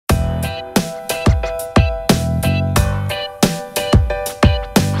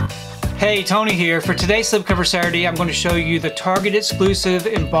Hey, Tony here. For today's Slipcover Saturday, I'm going to show you the Target exclusive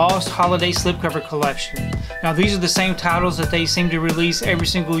embossed holiday slipcover collection. Now these are the same titles that they seem to release every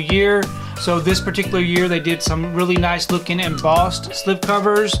single year. So this particular year they did some really nice looking embossed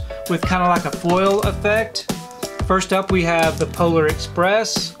slipcovers with kind of like a foil effect. First up we have the Polar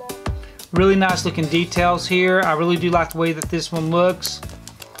Express. Really nice looking details here. I really do like the way that this one looks.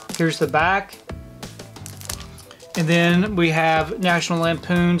 Here's the back. And then we have National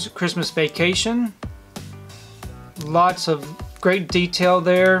Lampoon's Christmas Vacation. Lots of great detail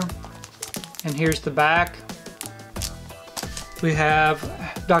there. And here's the back. We have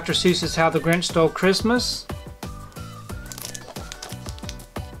Dr. Seuss's How the Grinch Stole Christmas.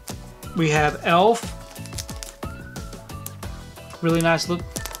 We have Elf. Really nice look.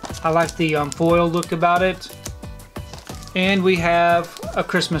 I like the foil look about it. And we have A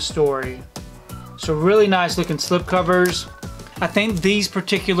Christmas Story. So really nice looking slipcovers. I think these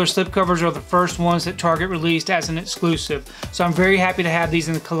particular slipcovers are the first ones that Target released as an exclusive. So I'm very happy to have these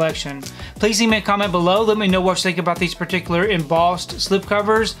in the collection. Please leave me a comment below. Let me know what you think about these particular embossed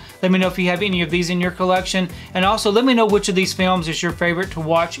slipcovers. Let me know if you have any of these in your collection. And also let me know which of these films is your favorite to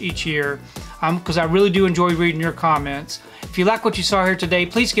watch each year. Because I really do enjoy reading your comments. If you like what you saw here today,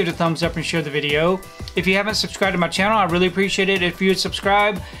 please give it a thumbs up and share the video. If you haven't subscribed to my channel, I really appreciate it if you would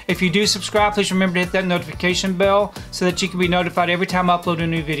subscribe. If you do subscribe, please remember to hit that notification bell so that you can be notified every time I upload a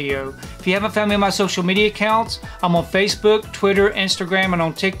new video. If you haven't found me on my social media accounts, I'm on Facebook, Twitter, Instagram, and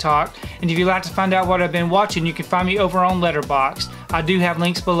on TikTok. And if you'd like to find out what I've been watching, you can find me over on Letterboxd. I do have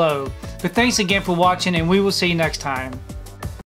links below. But thanks again for watching, and we will see you next time.